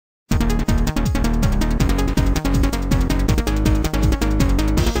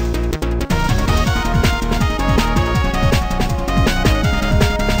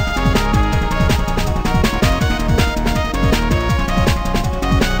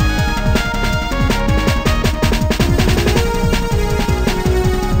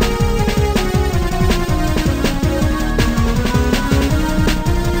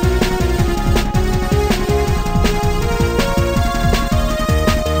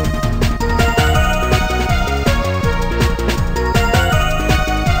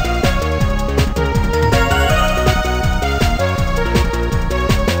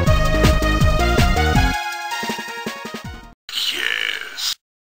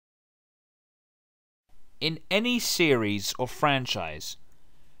In any series or franchise,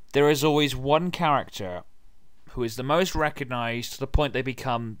 there is always one character who is the most recognized to the point they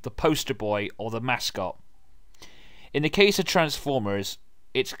become the poster boy or the mascot. In the case of Transformers,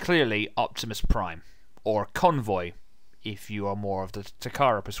 it's clearly Optimus Prime, or Convoy, if you are more of the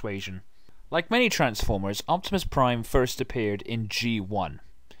Takara persuasion. Like many Transformers, Optimus Prime first appeared in G1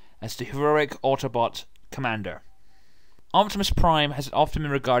 as the heroic Autobot commander. Optimus Prime has often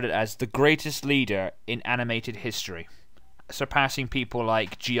been regarded as the greatest leader in animated history, surpassing people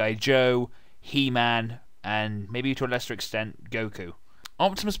like G.I. Joe, He-Man, and maybe to a lesser extent, Goku.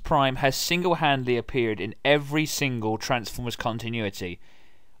 Optimus Prime has single-handedly appeared in every single Transformers continuity,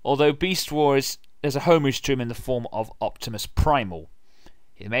 although Beast Wars there's a homage to him in the form of Optimus Primal.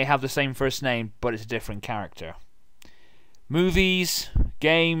 He may have the same first name, but it's a different character. Movies,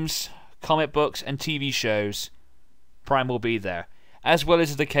 games, comic books, and TV shows, Prime will be there, as well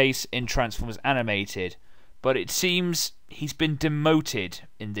as the case in Transformers Animated, but it seems he's been demoted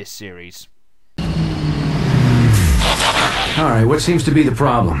in this series. Alright, what seems to be the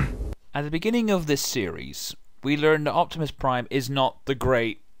problem? At the beginning of this series, we learn that Optimus Prime is not the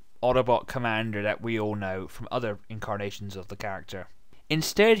great Autobot commander that we all know from other incarnations of the character.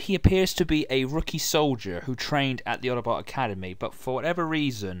 Instead, he appears to be a rookie soldier who trained at the Autobot Academy, but for whatever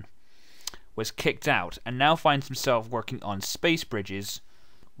reason was kicked out and now finds himself working on space bridges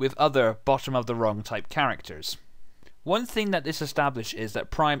with other bottom-of-the-rung type characters. One thing that this establishes is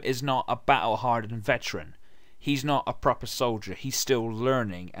that Prime is not a battle-hardened veteran. He's not a proper soldier, he's still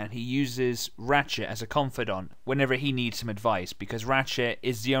learning, and he uses Ratchet as a confidant whenever he needs some advice, because Ratchet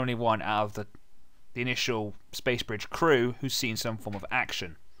is the only one out of the initial space bridge crew who's seen some form of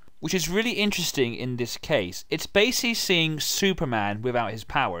action. Which is really interesting in this case. It's basically seeing Superman without his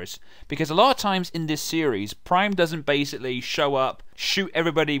powers, because a lot of times in this series, Prime doesn't basically show up, shoot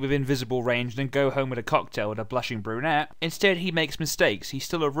everybody within visible range, then go home with a cocktail with a blushing brunette. Instead, he makes mistakes. He's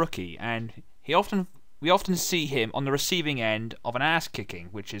still a rookie, and we often see him on the receiving end of an ass kicking,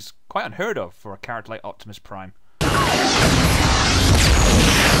 which is quite unheard of for a character like Optimus Prime.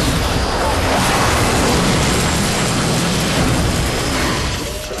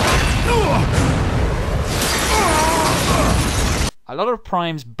 A lot of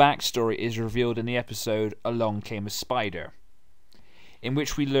Prime's backstory is revealed in the episode Along Came a Spider, in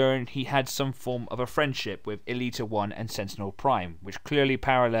which we learn he had some form of a friendship with Elita 1 and Sentinel Prime, which clearly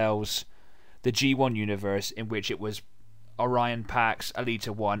parallels the G1 universe, in which it was Orion Pax, Elita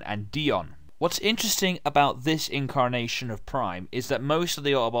 1 and Dion. What's interesting about this incarnation of Prime is that most of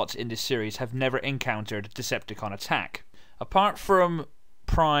the Autobots in this series have never encountered Decepticon attack. Apart from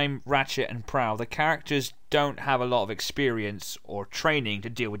Prime, Ratchet and Prowl, the characters don't have a lot of experience or training to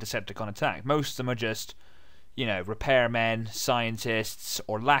deal with Decepticon attack. Most of them are just, repairmen, scientists,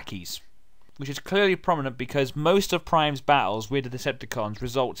 or lackeys. Which is clearly prominent because most of Prime's battles with the Decepticons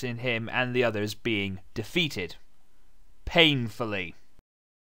results in him and the others being defeated. Painfully.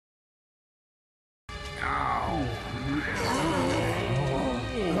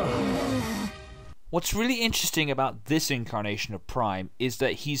 What's really interesting about this incarnation of Prime is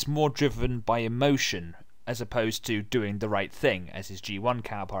that he's more driven by emotion as opposed to doing the right thing, as his G1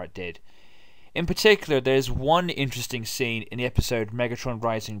 counterpart did. In particular, there's one interesting scene in the episode Megatron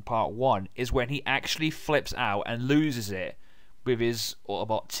Rising Part 1 is when he actually flips out and loses it with his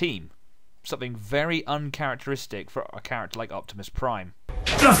Autobot team. Something very uncharacteristic for a character like Optimus Prime.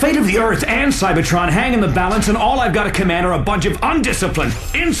 The fate of the Earth and Cybertron hang in the balance, and all I've got to command are a bunch of undisciplined,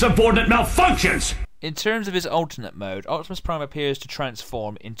 insubordinate malfunctions! In terms of his alternate mode, Optimus Prime appears to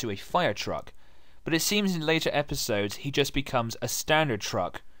transform into a fire truck, but it seems in later episodes he just becomes a standard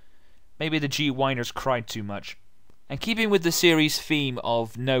truck. Maybe the G-Winers cried too much. And keeping with the series' theme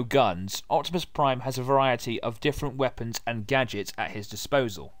of no guns, Optimus Prime has a variety of different weapons and gadgets at his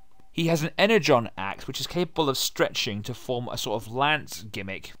disposal. He has an Energon axe which is capable of stretching to form a sort of lance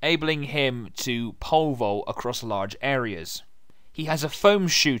gimmick, enabling him to pole vault across large areas. He has a foam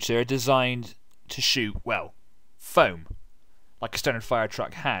shooter designed to shoot, well, foam, like a standard fire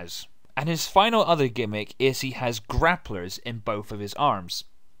truck has. And his final other gimmick is he has grapplers in both of his arms.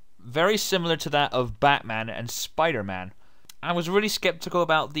 Very similar to that of Batman and Spider-Man. I was really skeptical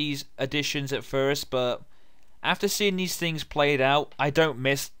about these additions at first, but after seeing these things played out, I don't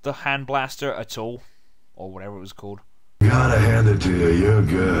miss the hand blaster at all. Or whatever it was called. Gotta hand it to you, you're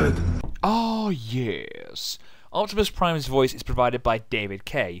good. Oh yes. Optimus Prime's voice is provided by David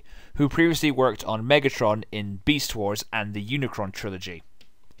Kaye, who previously worked on Megatron in Beast Wars and the Unicron trilogy.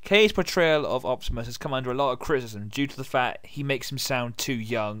 Kaye's portrayal of Optimus has come under a lot of criticism due to the fact he makes him sound too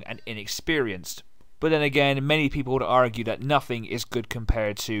young and inexperienced. But then again, many people would argue that nothing is good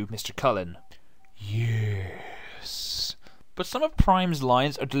compared to Mr. Cullen. Yes. But some of Prime's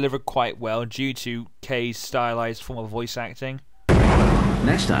lines are delivered quite well due to K's stylized form of voice acting.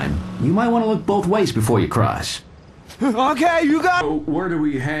 Next time, you might want to look both ways before you cross. Okay, you got. So where do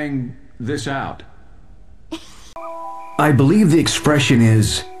we hang this out? I believe the expression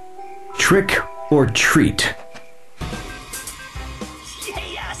is trick or treat.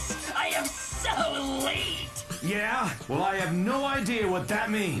 Yes, I am so late. Yeah? Well, I have no idea what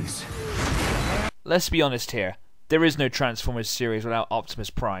that means. Let's be honest here, there is no Transformers series without Optimus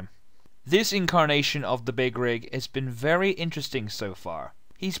Prime. This incarnation of the Big Rig has been very interesting so far.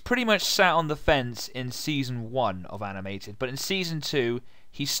 He's pretty much sat on the fence in Season 1 of Animated, but in Season 2,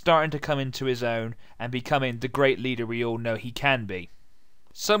 he's starting to come into his own and becoming the great leader we all know he can be.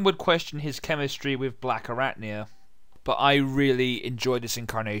 Some would question his chemistry with Black Arachnia, but I really enjoy this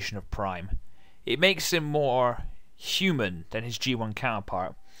incarnation of Prime. It makes him more human than his G1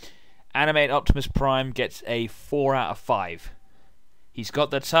 counterpart. Animated Optimus Prime gets a 4 out of 5. He's got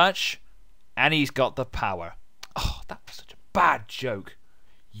the touch, and he's got the power. Oh, that was such a bad joke.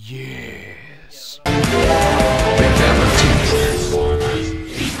 Yes. Fatality.